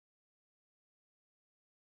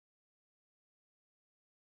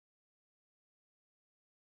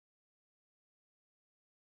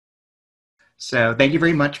So thank you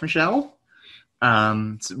very much, Michelle.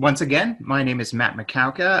 Once again, my name is Matt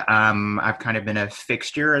Makowka. I've kind of been a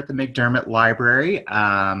fixture at the McDermott Library.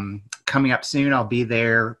 Coming up soon, I'll be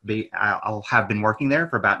there. I'll have been working there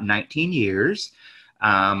for about 19 years,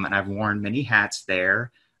 and I've worn many hats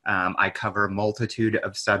there. I cover a multitude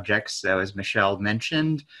of subjects. So as Michelle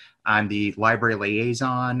mentioned, I'm the library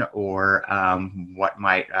liaison, or what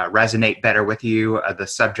might resonate better with you, the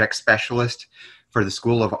subject specialist for the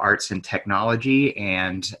School of Arts and Technology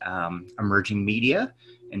and Emerging Media.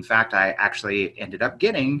 In fact, I actually ended up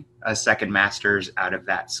getting a second master's out of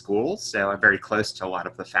that school, so I'm very close to a lot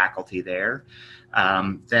of the faculty there.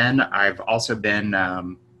 Then I've also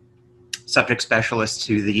been subject specialist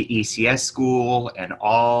to the ECS school and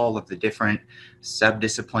all of the different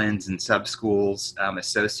subdisciplines and sub-schools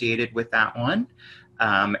associated with that one.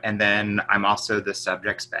 And then I'm also the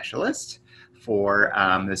subject specialist for,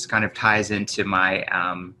 this kind of ties into my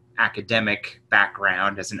academic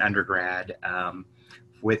background as an undergrad,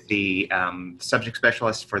 with the subject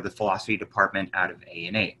specialist for the philosophy department out of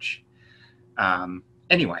A&H.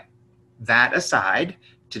 Anyway, that aside,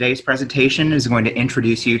 today's presentation is going to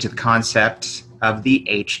introduce you to the concept of the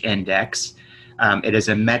H-index. It is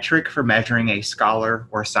a metric for measuring a scholar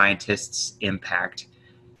or scientist's impact,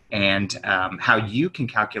 and how you can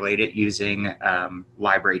calculate it using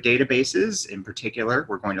library databases. In particular,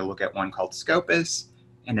 we're going to look at one called SCOPUS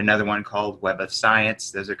and another one called Web of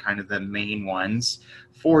Science. Those are kind of the main ones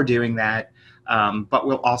for doing that, but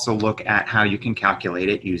we'll also look at how you can calculate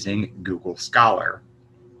it using Google Scholar.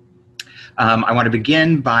 I want to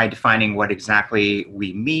begin by defining what exactly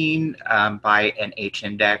we mean by an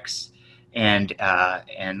H-index, and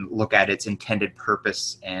look at its intended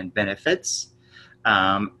purpose and benefits.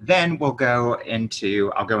 Then I'll go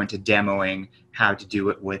into demoing how to do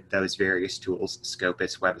it with those various tools,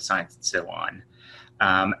 Scopus, Web of Science, and so on.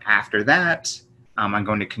 After that, I'm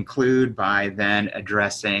going to conclude by then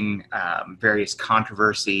addressing various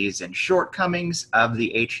controversies and shortcomings of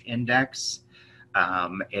the H-index.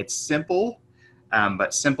 It's simple,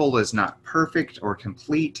 but simple is not perfect or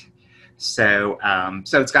complete. So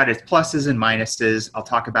it's got its pluses and minuses. I'll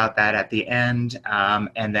talk about that at the end.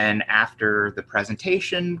 And then after the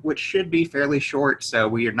presentation, which should be fairly short, so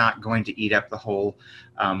we are not going to eat up the whole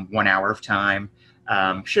 1 hour of time,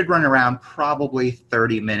 should run around probably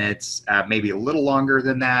 30 minutes, maybe a little longer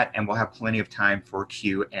than that, and we'll have plenty of time for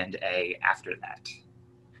Q&A after that.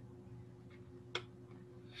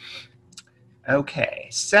 Okay,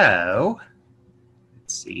 so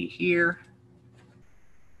let's see here.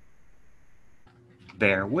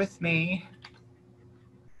 Bear with me.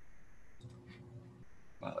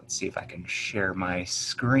 Well, let's see if I can share my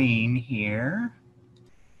screen here.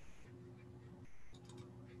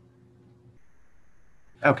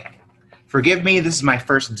 Okay, forgive me, this is my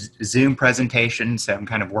first Zoom presentation, so I'm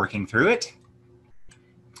kind of working through it.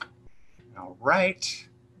 All right.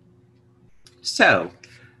 So,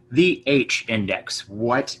 the H-index,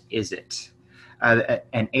 what is it?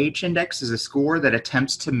 An H-index is a score that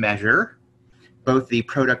attempts to measure both the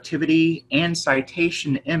productivity and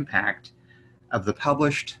citation impact of the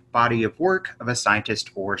published body of work of a scientist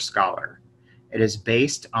or scholar. It is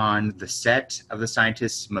based on the set of the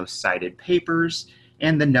scientist's most cited papers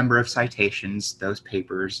and the number of citations those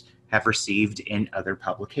papers have received in other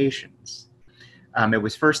publications. It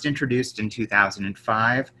was first introduced in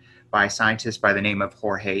 2005 by a scientist by the name of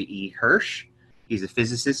Jorge E. Hirsch. He's a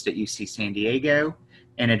physicist at UC San Diego,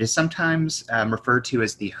 and it is sometimes referred to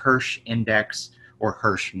as the Hirsch index or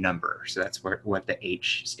Hirsch number. So that's what the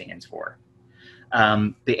H stands for.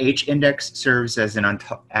 The H index serves as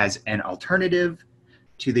an alternative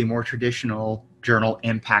to the more traditional journal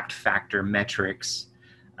impact factor metrics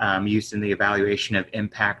used in the evaluation of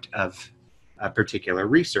impact of a particular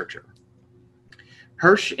researcher.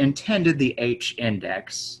 Hirsch intended the H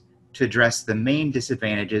index to address the main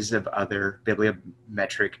disadvantages of other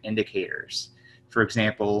bibliometric indicators. For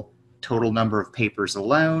example, total number of papers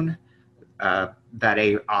alone that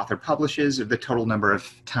a author publishes, or the total number of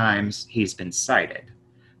times he's been cited.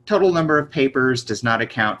 Total number of papers does not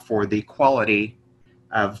account for the quality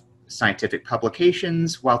of scientific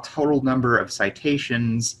publications, while total number of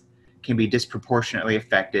citations can be disproportionately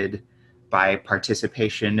affected by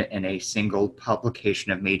participation in a single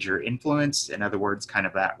publication of major influence. In other words, kind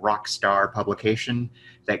of that rock star publication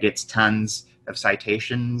that gets tons of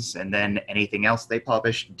citations and then anything else they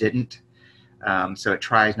publish didn't. So it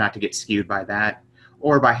tries not to get skewed by that,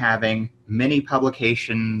 or by having many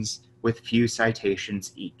publications with few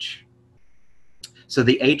citations each. So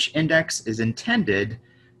the H index is intended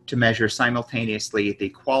to measure simultaneously the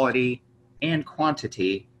quality and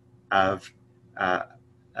quantity of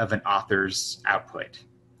of an author's output,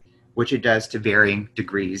 which it does to varying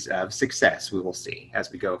degrees of success, we will see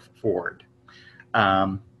as we go forward.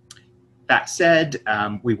 That said,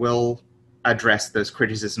 we will address those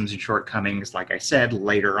criticisms and shortcomings, like I said,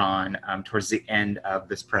 later on towards the end of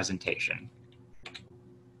this presentation.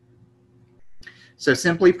 So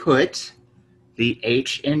simply put, the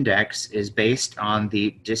H index is based on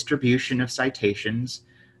the distribution of citations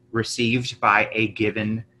received by a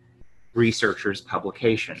given researcher's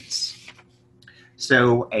publications.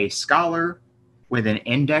 So a scholar with an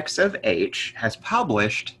index of H has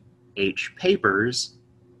published H papers,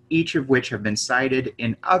 each of which have been cited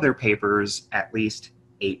in other papers at least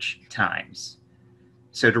H times.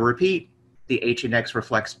 So to repeat, the H index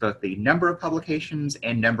reflects both the number of publications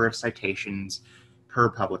and number of citations per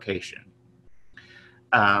publication.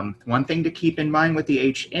 One thing to keep in mind with the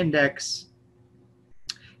H index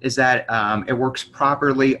is that it works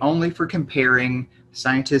properly only for comparing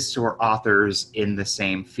scientists or authors in the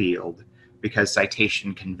same field, because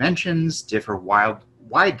citation conventions differ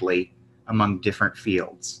widely among different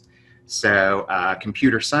fields. So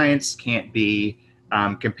computer science can't be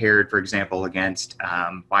compared, for example, against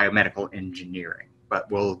biomedical engineering, but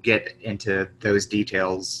we'll get into those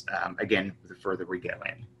details again the further we go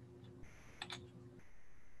in.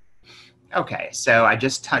 Okay, so I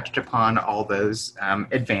just touched upon all those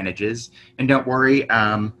advantages, and don't worry,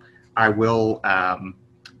 I will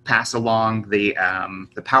pass along the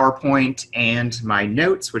PowerPoint and my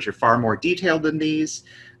notes, which are far more detailed than these,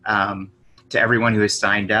 to everyone who has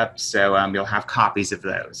signed up, so you'll have copies of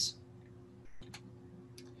those.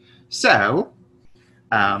 So,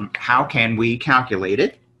 how can we calculate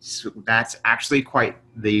it? So that's actually quite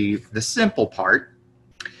the simple part.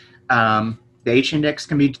 The H index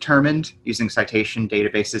can be determined using citation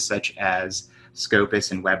databases such as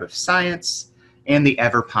SCOPUS and Web of Science, and the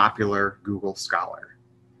ever popular Google Scholar.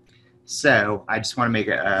 So I just want to make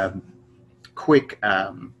a quick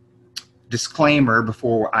disclaimer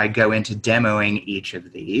before I go into demoing each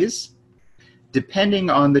of these.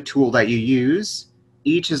 Depending on the tool that you use,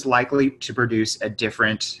 each is likely to produce a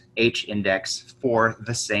different H index for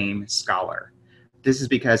the same scholar. This is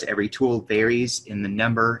because every tool varies in the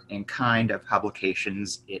number and kind of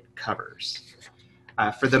publications it covers.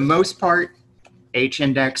 For the most part, H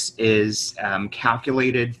index is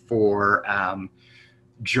calculated for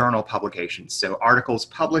journal publications. So articles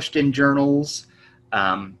published in journals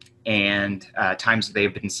and times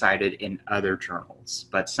they've been cited in other journals.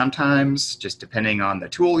 But sometimes, just depending on the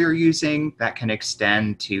tool you're using, that can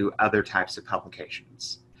extend to other types of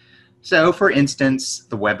publications. So, for instance,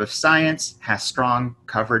 the Web of Science has strong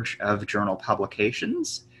coverage of journal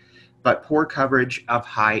publications, but poor coverage of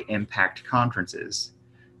high-impact conferences.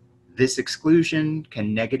 This exclusion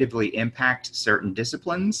can negatively impact certain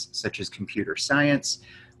disciplines, such as computer science,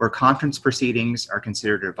 where conference proceedings are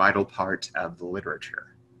considered a vital part of the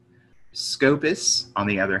literature. Scopus, on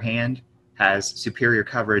the other hand, has superior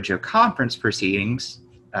coverage of conference proceedings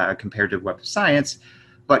compared to Web of Science,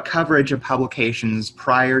 but coverage of publications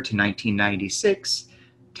prior to 1996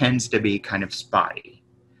 tends to be kind of spotty.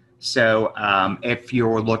 So if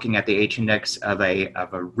you're looking at the H index of a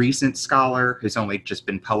recent scholar who's only just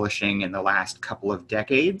been publishing in the last couple of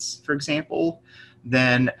decades, for example,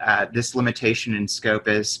 then this limitation in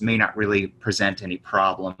Scopus may not really present any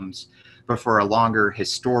problems. But for a longer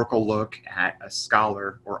historical look at a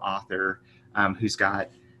scholar or author who's got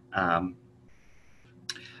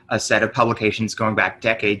a set of publications going back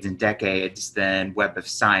decades and decades, then Web of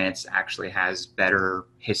Science actually has better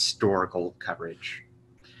historical coverage.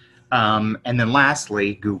 And then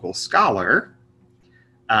lastly, Google Scholar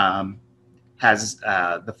has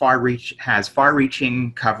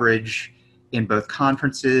far-reaching coverage in both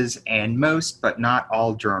conferences and most, but not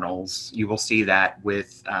all journals. You will see that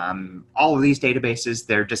with all of these databases,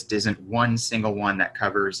 there just isn't one single one that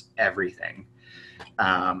covers everything.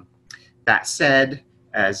 That said,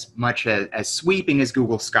 as much as sweeping as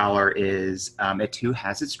Google Scholar is, it too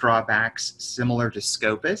has its drawbacks, similar to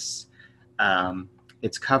Scopus.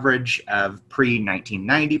 Its coverage of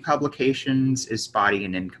pre-1990 publications is spotty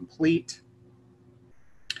and incomplete.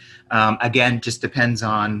 Again, just depends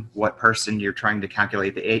on what person you're trying to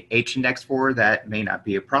calculate the H index for. That may not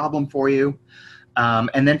be a problem for you.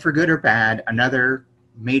 And then for good or bad, another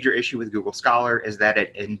major issue with Google Scholar is that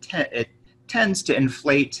it tends to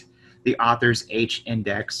inflate the author's H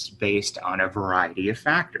index based on a variety of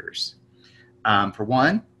factors. For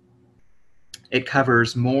one, it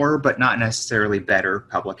covers more but not necessarily better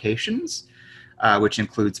publications, which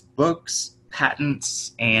includes books,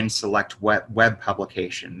 patents, and select web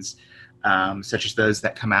publications, such as those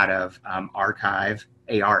that come out of archive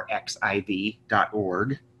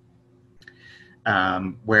arxiv.org.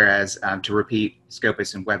 Whereas to repeat,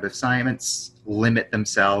 Scopus and Web of Science limit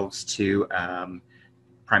themselves to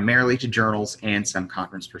primarily to journals and some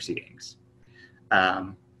conference proceedings.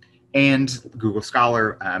 And Google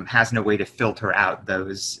Scholar has no way to filter out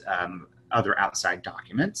those other outside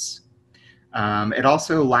documents. It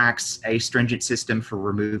also lacks a stringent system for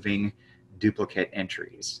removing duplicate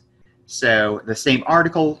entries. So the same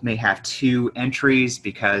article may have two entries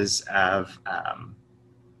because of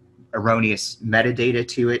erroneous metadata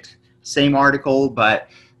to it. Same article, but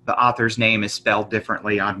the author's name is spelled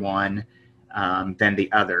differently on one than the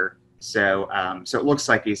other. So it looks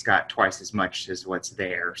like he's got twice as much as what's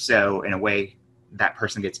there. So in a way, that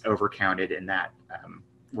person gets overcounted in that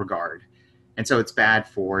regard. And so it's bad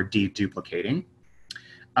for deduplicating.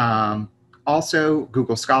 Also,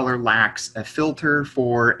 Google Scholar lacks a filter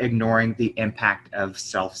for ignoring the impact of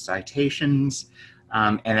self-citations.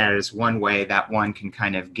 And that is one way that one can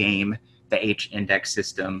kind of game the H-index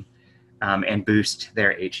system and boost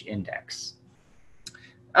their H-index.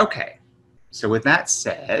 Okay, so with that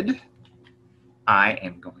said, I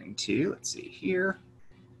am going to, let's see here,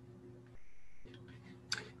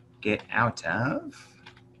 get out of,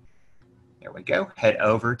 there we go, head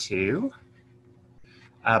over to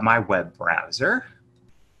my web browser.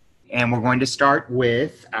 And we're going to start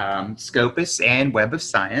with Scopus and Web of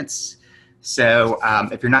Science. So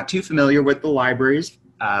if you're not too familiar with the library's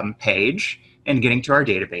page and getting to our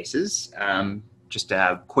databases, just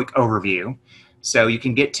a quick overview. So you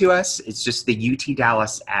can get to us, it's just the UT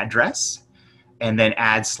Dallas address, and then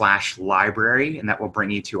add/library, and that will bring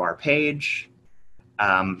you to our page.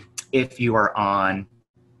 If you are on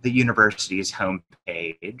the university's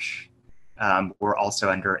homepage, we're also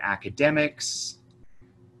under academics,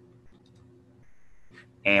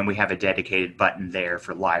 and we have a dedicated button there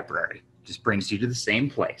for library. Just brings you to the same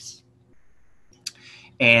place.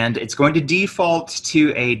 And it's going to default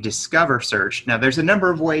to a Discover search. Now, there's a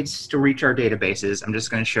number of ways to reach our databases. I'm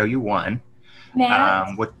just going to show you one.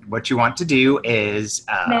 Matt? What you want to do is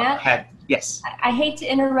Matt? Yes. I hate to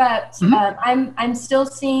interrupt. Mm-hmm. I'm still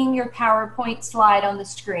seeing your PowerPoint slide on the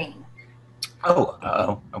screen.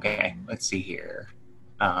 Oh, okay. Let's see here.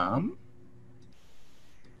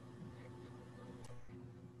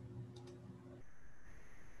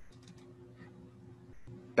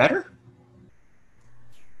 Better?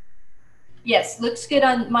 Yes, looks good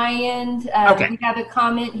on my end. Okay. We have a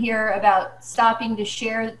comment here about stopping to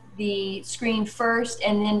share the screen first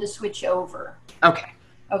and then to switch over. Okay.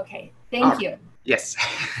 Okay, thank you. Yes.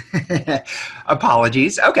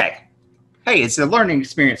 Apologies. Okay. Hey, it's a learning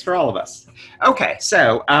experience for all of us. Okay,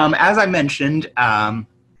 so as I mentioned,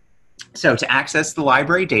 so to access the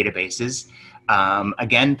library databases,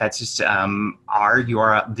 again, that's just our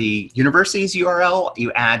URL, the university's URL, you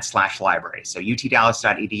add /library. So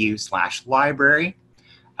utdallas.edu/library.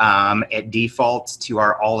 It defaults to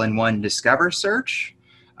our all-in-one Discover search.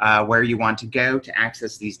 Where you want to go to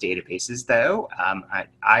access these databases, though,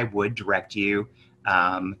 I would direct you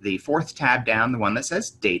the fourth tab down, the one that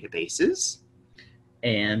says Databases.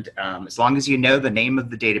 And as long as you know the name of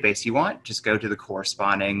the database you want, just go to the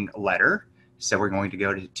corresponding letter. So we're going to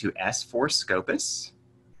go to S for Scopus.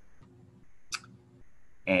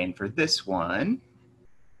 And for this one,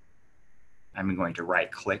 I'm going to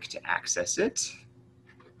right-click to access it.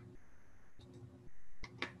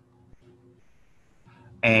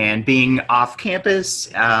 And being off campus,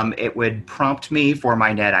 it would prompt me for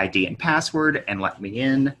my net ID and password and let me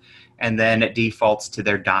in. And then it defaults to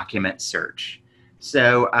their document search.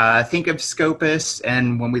 So think of Scopus,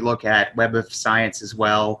 and when we look at Web of Science as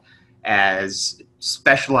well, as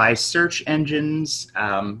specialized search engines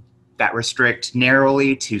that restrict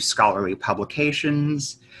narrowly to scholarly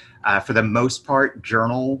publications. For the most part,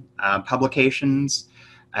 journal publications.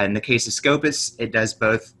 In the case of Scopus, it does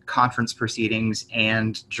both conference proceedings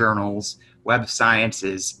and journals. Web of Science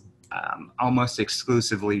is almost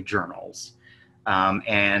exclusively journals.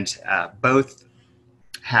 And both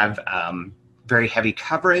have very heavy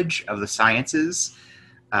coverage of the sciences.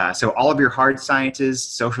 So all of your hard sciences,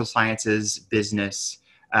 social sciences, business,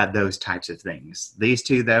 those types of things. These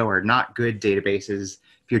two, though, are not good databases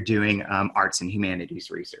if you're doing arts and humanities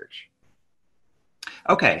research.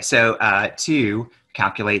 Okay, so to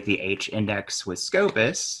calculate the H-index with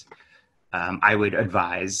Scopus, I would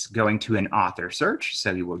advise going to an author search.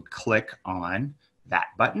 So you would click on that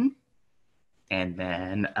button. And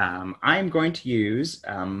then I'm going to use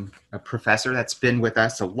a professor that's been with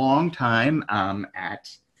us a long time at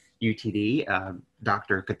UTD,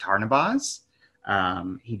 Dr. Katarnabaz.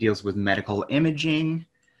 He deals with medical imaging,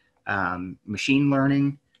 machine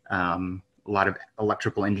learning, a lot of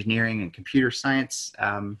electrical engineering and computer science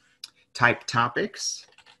type topics.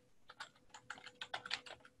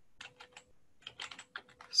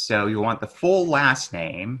 So you want the full last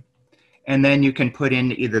name, and then you can put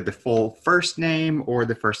in either the full first name or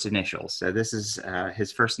the first initials. So this is,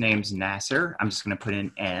 his first name's Nasser. I'm just gonna put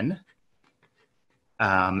in N.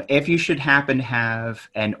 If you should happen to have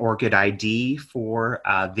an ORCID ID for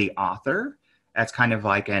the author, that's kind of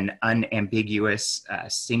like an unambiguous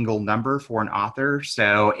single number for an author.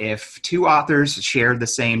 So if two authors share the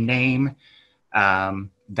same name,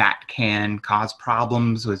 that can cause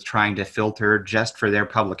problems with trying to filter just for their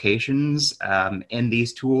publications in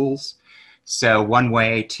these tools. So one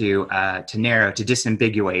way to narrow, to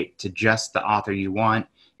disambiguate to just the author you want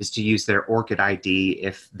is to use their ORCID ID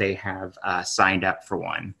if they have signed up for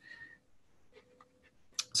one.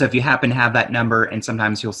 So if you happen to have that number, and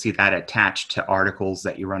sometimes you'll see that attached to articles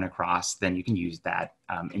that you run across, then you can use that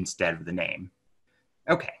instead of the name.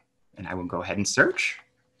 Okay, and I will go ahead and search.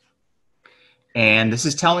 And this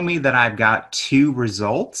is telling me that I've got 2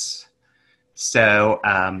 results. So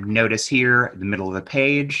notice here in the middle of the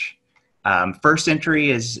page, first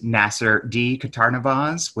entry is Nasser D.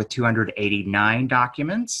 Katarnavaz with 289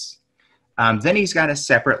 documents. Then he's got a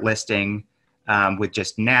separate listing with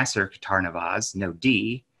just Nasser Katarnavaz, no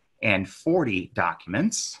D, and 40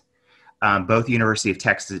 documents, both University of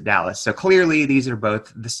Texas at Dallas. So clearly these are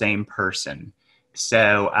both the same person.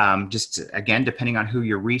 So just again, depending on who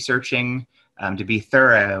you're researching, to be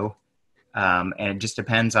thorough, and it just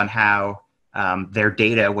depends on how their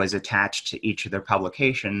data was attached to each of their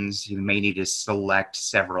publications, you may need to select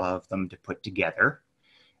several of them to put together.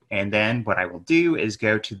 And then what I will do is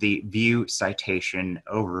go to the View Citation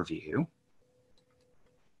Overview.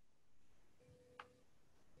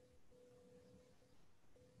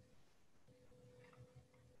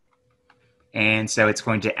 And so it's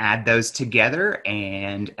going to add those together,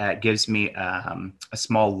 and it gives me a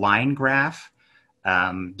small line graph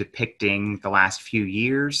depicting the last few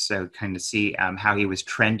years. So kind of see how he was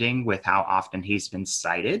trending with how often he's been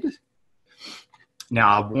cited.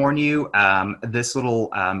 Now I'll warn you, this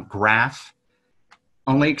little graph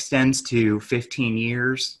only extends to 15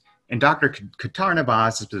 years. And Dr.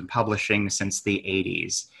 Katarnavaz has been publishing since the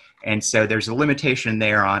 80s. And so there's a limitation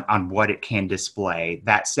there on what it can display.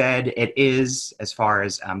 That said, it is, as far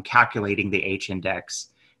as calculating the H-index,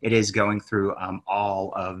 it is going through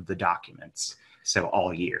all of the documents, so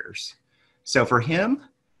all years. So for him,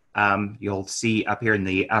 you'll see up here in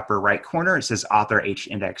the upper right corner, it says author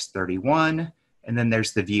H-index 31, and then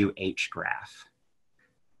there's the view H graph.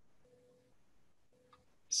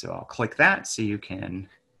 So I'll click that so you can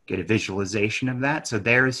get a visualization of that. So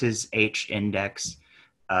there's his H-index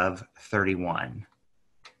of 31.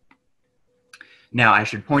 Now, I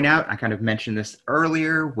should point out, I kind of mentioned this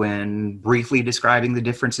earlier when briefly describing the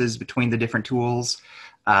differences between the different tools.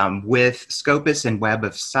 With Scopus and Web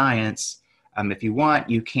of Science, if you want,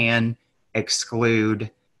 you can exclude,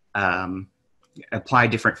 apply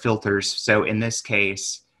different filters. So in this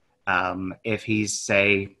case, if he's,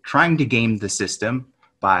 say, trying to game the system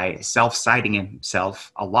by self-citing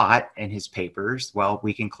himself a lot in his papers, well,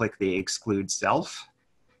 we can click the Exclude Self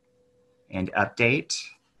and update.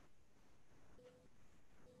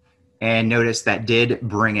 And notice that did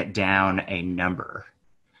bring it down a number.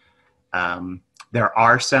 There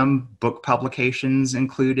are some book publications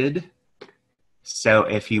included. So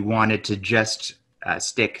if you wanted to just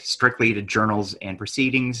stick strictly to journals and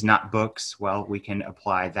proceedings, not books, well, we can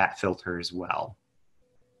apply that filter as well.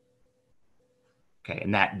 Okay,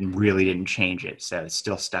 and that really didn't change it, so it's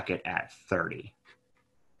still stuck it at 30.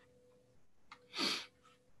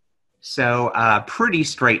 So pretty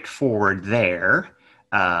straightforward there.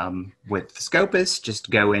 With Scopus, just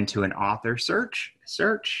go into an author search.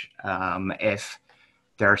 If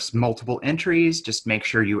there's multiple entries, just make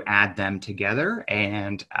sure you add them together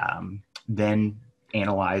and then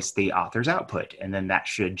analyze the author's output. And then that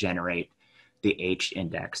should generate the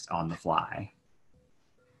H-index on the fly.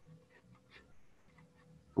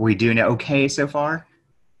 Are we doing okay so far?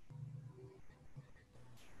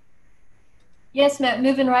 Yes, Matt,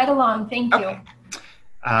 moving right along. Thank you.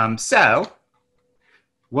 Okay. So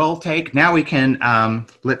we'll take, now we can,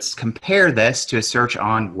 let's compare this to a search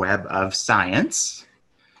on Web of Science.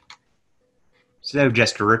 So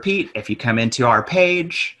just to repeat, if you come into our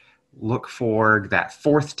page, look for that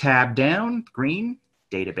 4th tab down, green,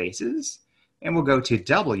 databases, and we'll go to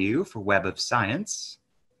W for Web of Science.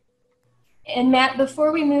 And Matt,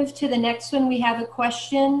 before we move to the next one, we have a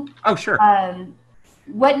question. Oh, sure.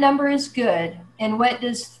 What number is good, and what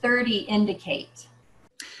does 30 indicate?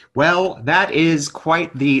 Well, that is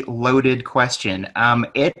quite the loaded question.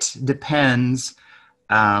 It depends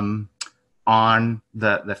um, on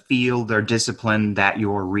the field or discipline that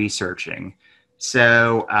you're researching.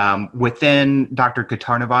 So within Dr.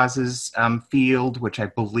 Katarnavaz's field, which I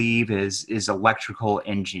believe is electrical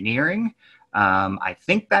engineering, I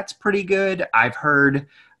think that's pretty good. I've heard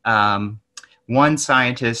one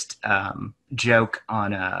scientist joke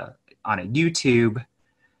on a YouTube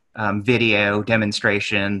video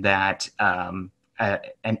demonstration that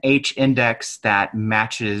an H index that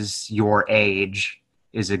matches your age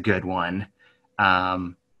is a good one.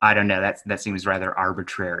 I don't know, that seems rather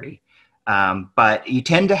arbitrary. But you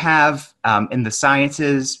tend to have in the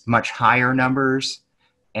sciences much higher numbers,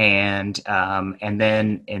 and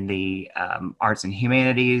then in the arts and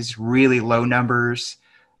humanities, really low numbers.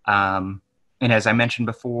 And as I mentioned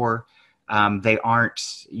before,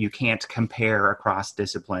 you can't compare across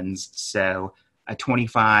disciplines. So a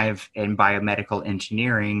 25 in biomedical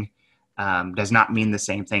engineering does not mean the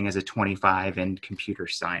same thing as a 25 in computer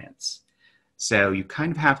science. So you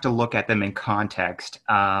kind of have to look at them in context.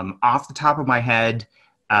 Off the top of my head,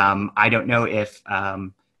 I don't know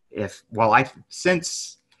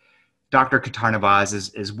since Dr.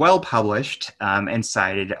 Katarnavaz is well published and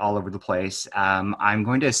cited all over the place, I'm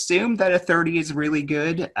going to assume that a 30 is really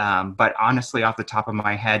good. But honestly, off the top of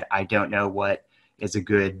my head, I don't know what is a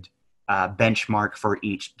good benchmark for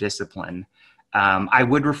each discipline. I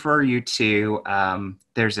would refer you to,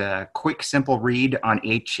 there's a quick, simple read on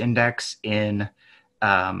H-index in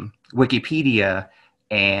Wikipedia,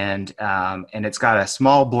 and it's got a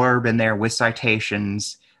small blurb in there with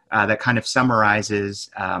citations that kind of summarizes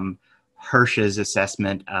Hirsch's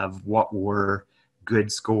assessment of what were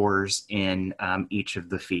good scores in each of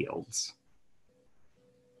the fields.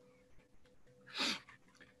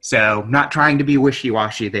 So not trying to be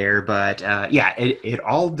wishy-washy there, but yeah, it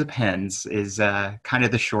all depends is kind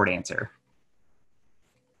of the short answer.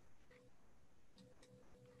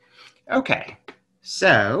 Okay,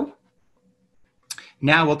 so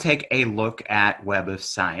now we'll take a look at Web of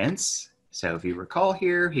Science. So if you recall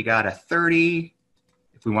here, he got a 30.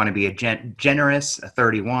 If we want to be generous, a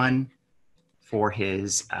 31 for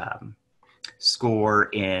his score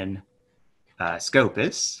in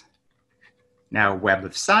SCOPUS. Now, Web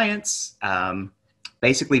of Science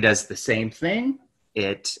basically does the same thing.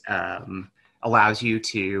 It allows you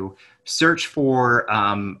to search for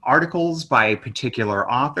articles by a particular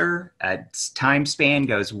author. Its time span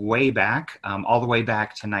goes way back, all the way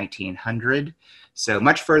back to 1900, so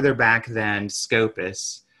much further back than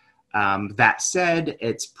SCOPUS. That said,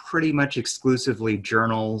 it's pretty much exclusively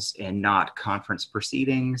journals and not conference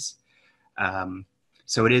proceedings.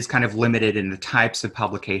 So it is kind of limited in the types of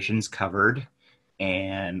publications covered.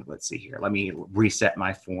 And let's see here, let me reset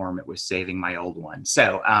my form. It was saving my old one.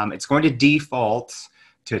 So it's going to default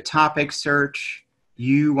to a topic search.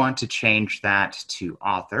 You want to change that to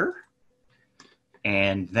author.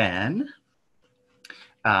 And then,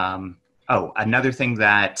 another thing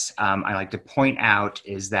that I like to point out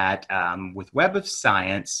is that with Web of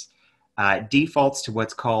Science, defaults to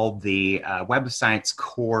what's called the Web of Science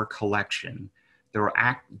core collection.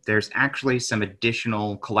 There's actually some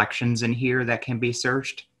additional collections in here that can be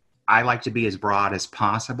searched. I like to be as broad as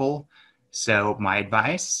possible. So my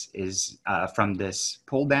advice is from this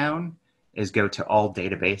pull down is go to all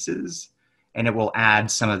databases, and it will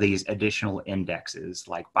add some of these additional indexes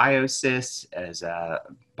like BioSys as a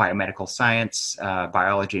biomedical science,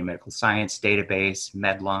 biology and medical science database,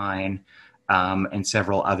 Medline, and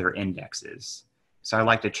several other indexes. So I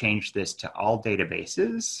like to change this to all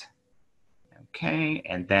databases. Okay,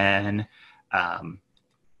 and then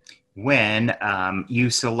when you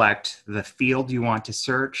select the field you want to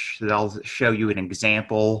search, they'll show you an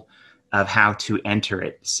example of how to enter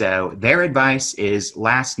it. So their advice is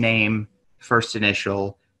last name, first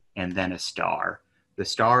initial, and then a star. The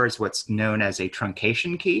star is what's known as a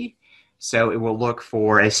truncation key. So it will look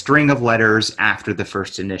for a string of letters after the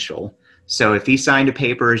first initial. So if he signed a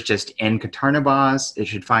paper as just N. Katarnavaz, it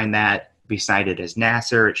should find that. If he signed it as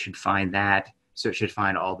Nasser, it should find that. So it should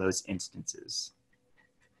find all those instances.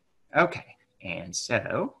 Okay, and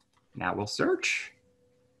so now we'll search.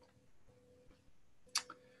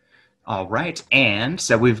 All right, and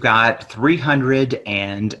so we've got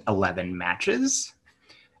 311 matches.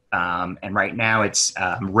 And right now it's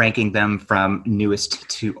ranking them from newest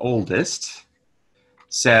to oldest.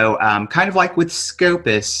 So kind of like with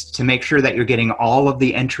Scopus, to make sure that you're getting all of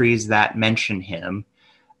the entries that mention him,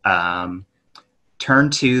 turn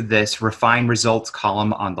to this Refine Results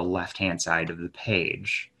column on the left-hand side of the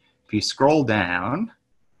page. If you scroll down,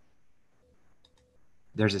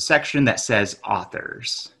 there's a section that says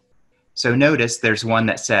Authors. So notice there's one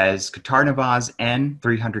that says Qatarnavaz N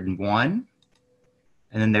 301,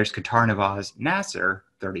 and then there's Qatarnavaz Nasser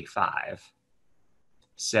 35.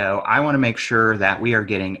 So I want to make sure that we are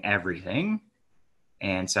getting everything.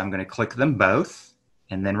 And so I'm going to click them both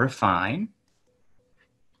and then refine.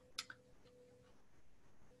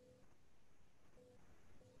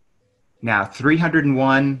 Now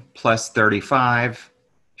 301 plus 35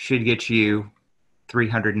 should get you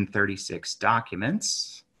 336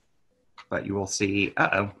 documents, but you will see,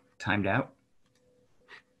 uh-oh, timed out.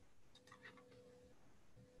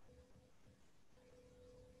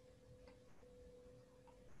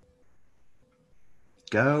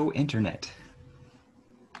 Go internet.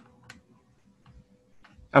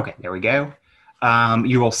 Okay, there we go.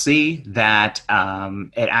 You will see that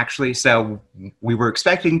it actually, so we were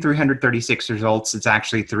expecting 336 results, it's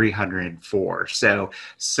actually 304. So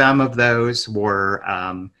some of those were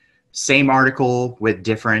same article with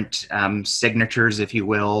different signatures, if you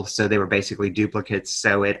will. So they were basically duplicates,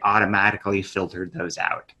 so it automatically filtered those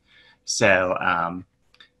out. So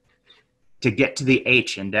to get to the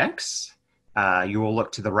H index, you will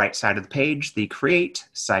look to the right side of the page, the Create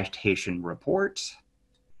Citation Report.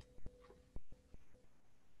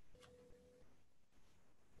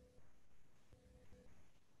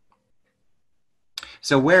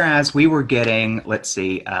 So whereas we were getting, let's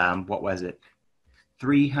see, what was it?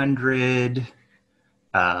 300,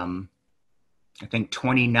 I think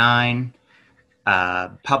 29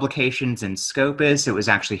 publications in Scopus, it was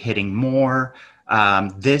actually hitting more.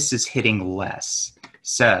 This is hitting less.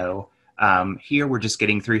 So here we're just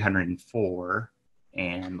getting 304.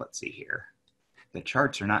 And let's see here. The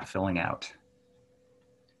charts are not filling out.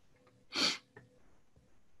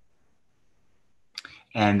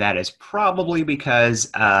 And that is probably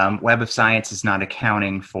because Web of Science is not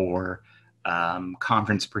accounting for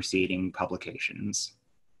conference preceding publications.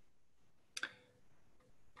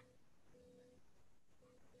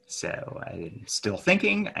 So I'm still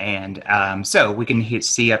thinking, and so we can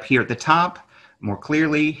see up here at the top more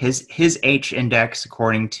clearly, his H index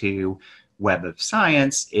according to Web of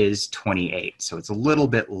Science is 28, so it's a little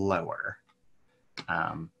bit lower.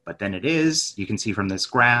 But then it is, you can see from this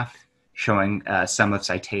graph, showing sum of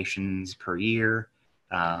citations per year.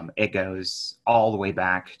 It goes all the way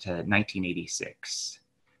back to 1986.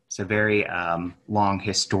 So very long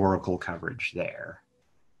historical coverage there.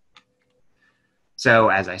 So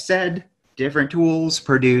as I said, different tools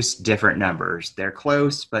produce different numbers. They're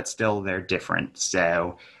close, but still they're different.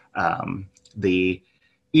 So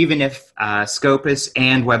even if Scopus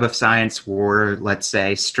and Web of Science were, let's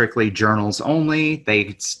say, strictly journals only,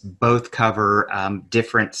 they both cover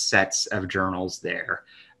different sets of journals there.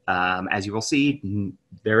 As you will see,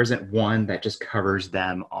 there isn't one that just covers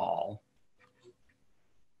them all.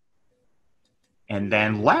 And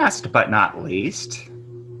then last but not least,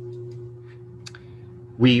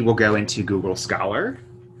 we will go into Google Scholar.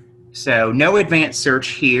 So no advanced search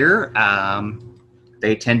here.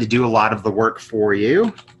 They tend to do a lot of the work for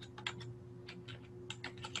you.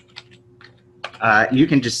 You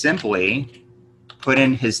can just simply put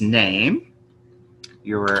in his name,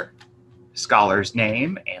 your scholar's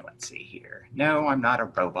name, and let's see here. No, I'm not a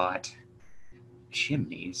robot.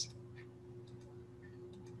 Chimneys.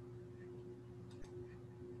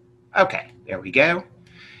 Okay, there we go.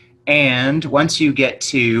 And once you get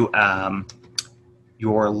to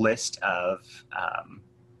your list of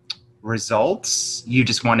results, you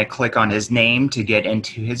just want to click on his name to get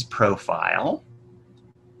into his profile.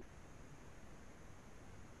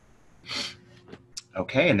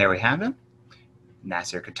 Okay, and there we have him.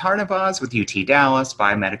 Nasser Qatarnavaz with UT Dallas,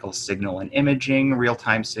 biomedical signal and imaging,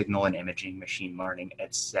 real-time signal and imaging, machine learning,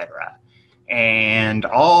 etc. And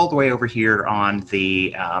all the way over here on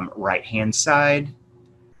the right-hand side,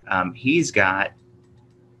 he's got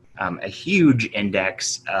a huge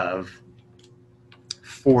index of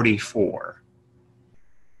 44.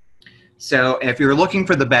 So if you're looking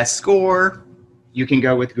for the best score, you can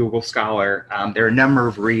go with Google Scholar. There are a number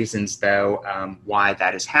of reasons, though, why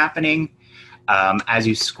that is happening. As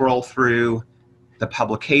you scroll through the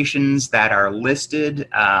publications that are listed,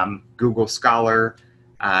 Google Scholar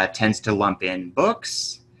tends to lump in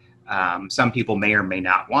books. Some people may or may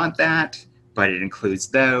not want that, but it includes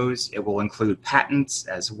those. It will include patents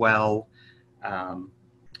as well.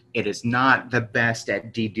 It is not the best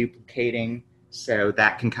at deduplicating, so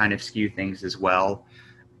that can kind of skew things as well.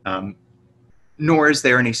 Nor is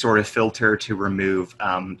there any sort of filter to remove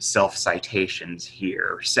self-citations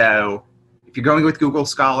here. So if you're going with Google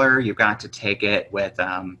Scholar, you've got to take it with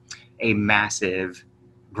a massive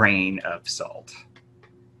grain of salt.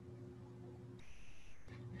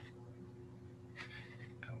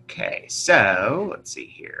 Okay, so let's see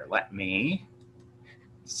here. Let me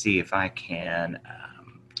see if I can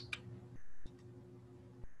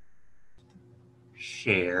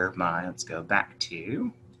share my, let's go back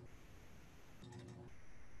to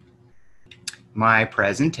my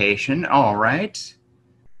presentation. All right.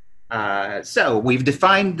 So we've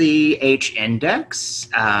defined the H index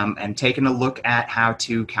and taken a look at how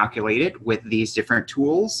to calculate it with these different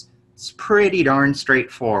tools. It's pretty darn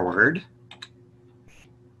straightforward.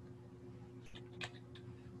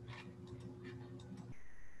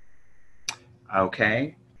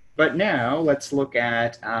 Okay, but now let's look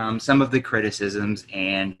at some of the criticisms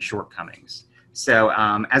and shortcomings. So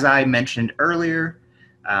as I mentioned earlier,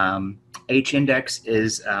 H index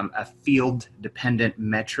is a field-dependent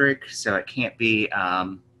metric, so it can't be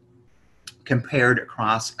compared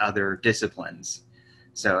across other disciplines.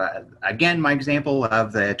 So again, my example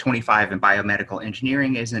of the 25 in biomedical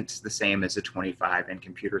engineering isn't the same as the 25 in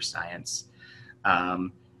computer science.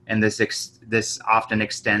 And this often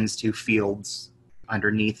extends to fields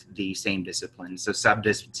underneath the same discipline. So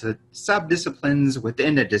subdisciplines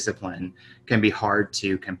within a discipline can be hard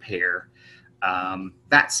to compare.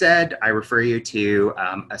 That said, I refer you to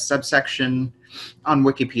a subsection on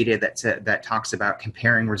Wikipedia that talks about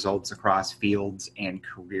comparing results across fields and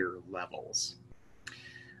career levels.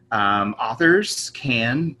 Authors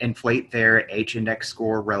can inflate their H-index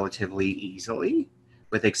score relatively easily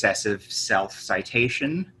with excessive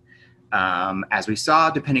self-citation. As we saw,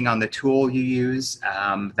 depending on the tool you use,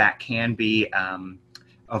 that can be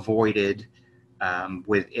avoided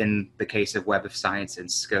within the case of Web of Science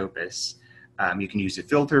and Scopus. You can use a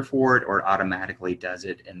filter for it, or it automatically does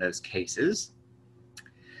it in those cases.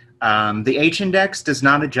 The H-index does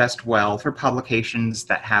not adjust well for publications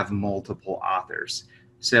that have multiple authors.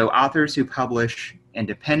 So authors who publish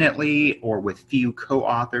independently or with few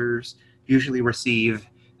co-authors usually receive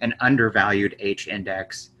an undervalued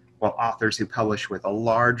H-index, while authors who publish with a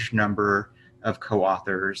large number of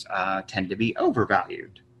co-authors tend to be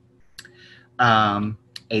overvalued.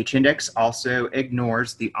 H-index also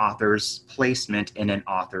ignores the author's placement in an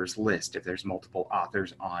author's list if there's multiple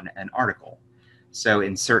authors on an article. So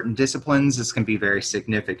in certain disciplines, this can be very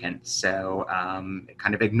significant. So it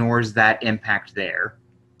kind of ignores that impact there.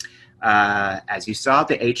 As you saw,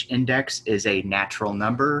 the H-index is a natural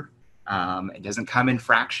number. It doesn't come in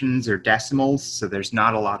fractions or decimals, so there's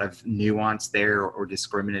not a lot of nuance there or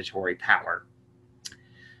discriminatory power.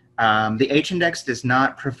 The H-index does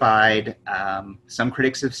not provide, some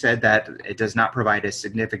critics have said that it does not provide a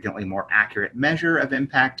significantly more accurate measure of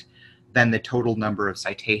impact than the total number of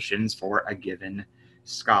citations for a given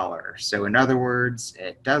scholar. So in other words,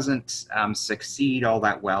 it doesn't succeed all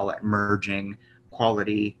that well at merging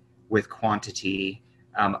quality with quantity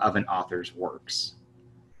of an author's works.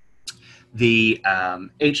 The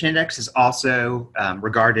H-index is also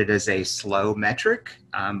regarded as a slow metric.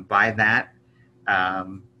 By that,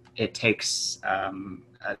 it takes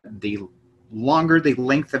the longer the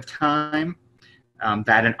length of time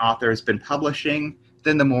that an author has been publishing,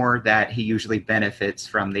 then the more that he usually benefits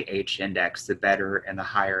from the H-index, the better and the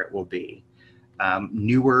higher it will be.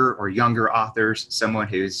 Newer or younger authors, someone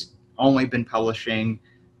who's only been publishing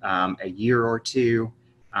a year or two,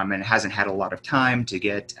 and hasn't had a lot of time to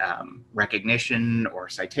get recognition or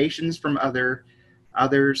citations from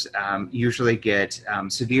others, usually get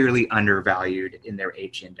severely undervalued in their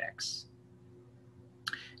H-index.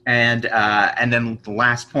 And then the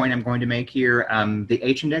last point I'm going to make here, the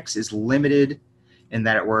H-index is limited in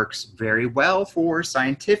that it works very well for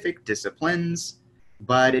scientific disciplines,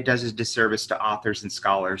 but it does a disservice to authors and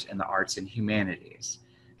scholars in the arts and humanities.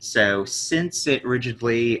 So since it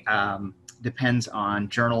rigidly depends on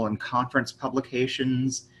journal and conference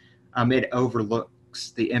publications, it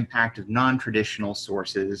overlooks the impact of non-traditional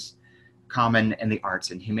sources common in the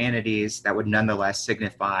arts and humanities that would nonetheless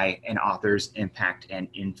signify an author's impact and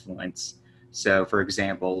influence. So for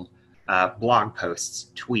example, blog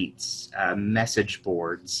posts, tweets, message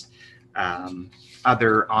boards,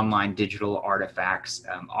 other online digital artifacts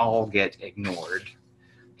all get ignored.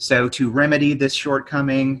 So to remedy this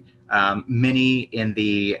shortcoming, many in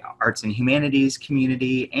the arts and humanities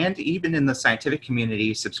community and even in the scientific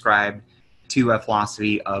community subscribe to a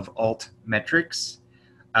philosophy of alt-metrics,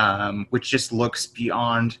 which just looks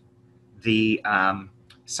beyond the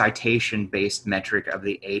citation-based metric of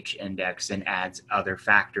the H-index and adds other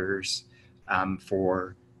factors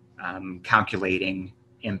for calculating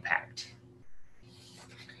impact.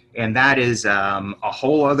 And that is a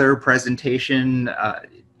whole other presentation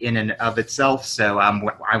in and of itself. So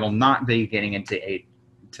I will not be getting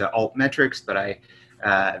into alt metrics, but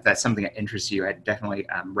if that's something that interests you, I definitely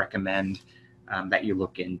recommend that you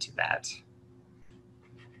look into that.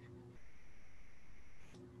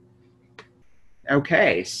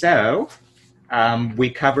 Okay, so we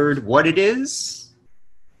covered what it is,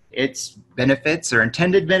 its benefits or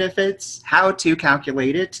intended benefits, how to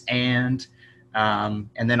calculate it, and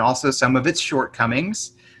then also some of its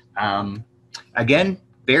shortcomings. Again,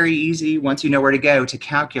 very easy once you know where to go to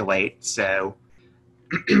calculate. So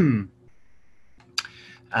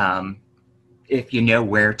if you know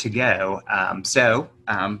where to go.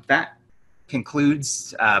 That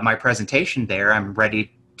concludes my presentation there. I'm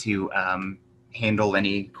ready to handle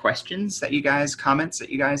any questions that you guys, comments that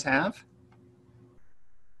you guys have.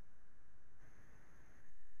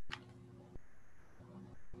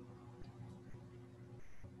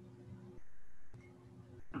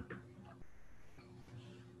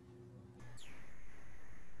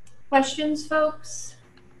 Questions, folks?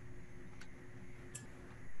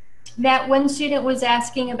 Matt, one student was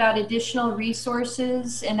asking about additional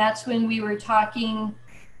resources, and that's when we were talking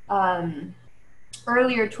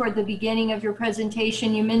earlier toward the beginning of your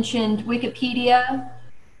presentation. You mentioned Wikipedia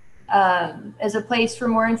as a place for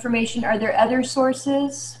more information. Are there other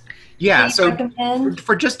sources? Yeah, so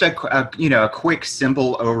for just a quick,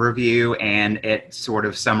 simple overview, and it sort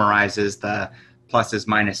of summarizes the pluses,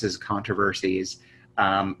 minuses, controversies.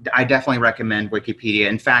 I definitely recommend Wikipedia.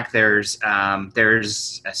 In fact, there's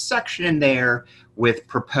a section in there with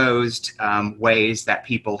proposed ways that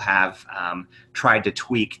people have tried to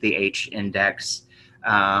tweak the H-index.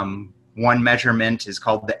 One measurement is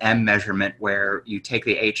called the M measurement, where you take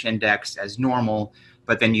the H-index as normal,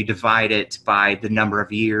 but then you divide it by the number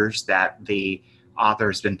of years that the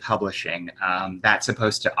author's been publishing. That's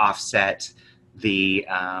supposed to offset the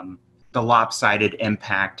lopsided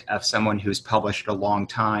impact of someone who's published a long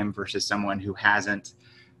time versus someone who hasn't.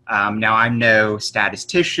 Now, I'm no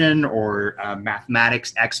statistician or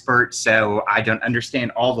mathematics expert, so I don't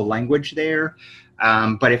understand all the language there.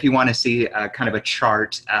 But if you want to see kind of a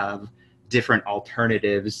chart of different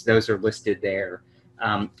alternatives, those are listed there.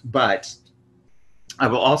 But I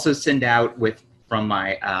will also send out from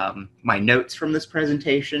my my notes from this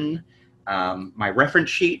presentation, my reference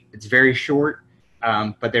sheet. It's very short.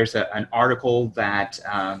 But there's an article that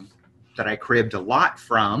I cribbed a lot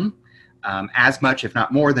from, as much, if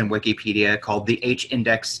not more, than Wikipedia, called The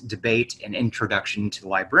H-Index Debate: An Introduction to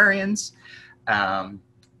Librarians.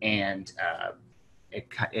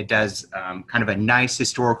 It does kind of a nice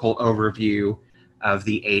historical overview of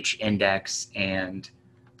the H-Index and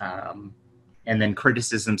then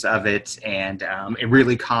criticisms of it, and it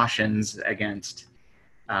really cautions against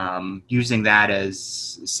using that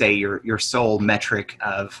as, say, your sole metric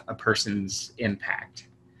of a person's impact.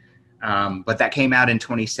 But that came out in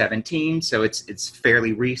 2017, so it's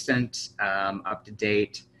fairly recent, up to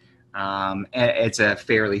date. And it's a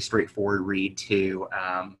fairly straightforward read too.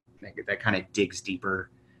 That kind of digs deeper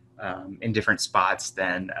in different spots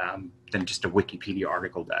than just a Wikipedia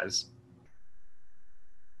article does.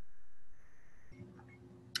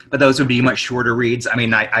 But those would be much shorter reads. I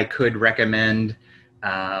mean, I could recommend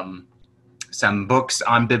some books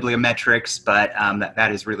on bibliometrics, but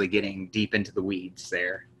that is really getting deep into the weeds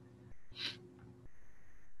there.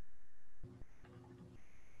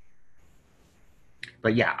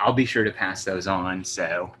 But yeah, I'll be sure to pass those on.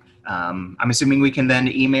 So I'm assuming we can then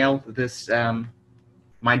email this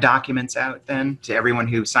my documents out then to everyone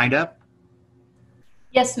who signed up?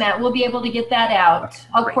 Yes, Matt, we'll be able to get that out. Okay,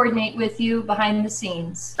 I'll great. coordinate with you behind the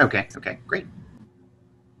scenes. Okay, great.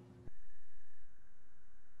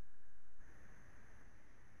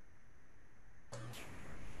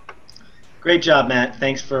 Great job, Matt.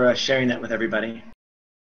 Thanks for sharing that with everybody.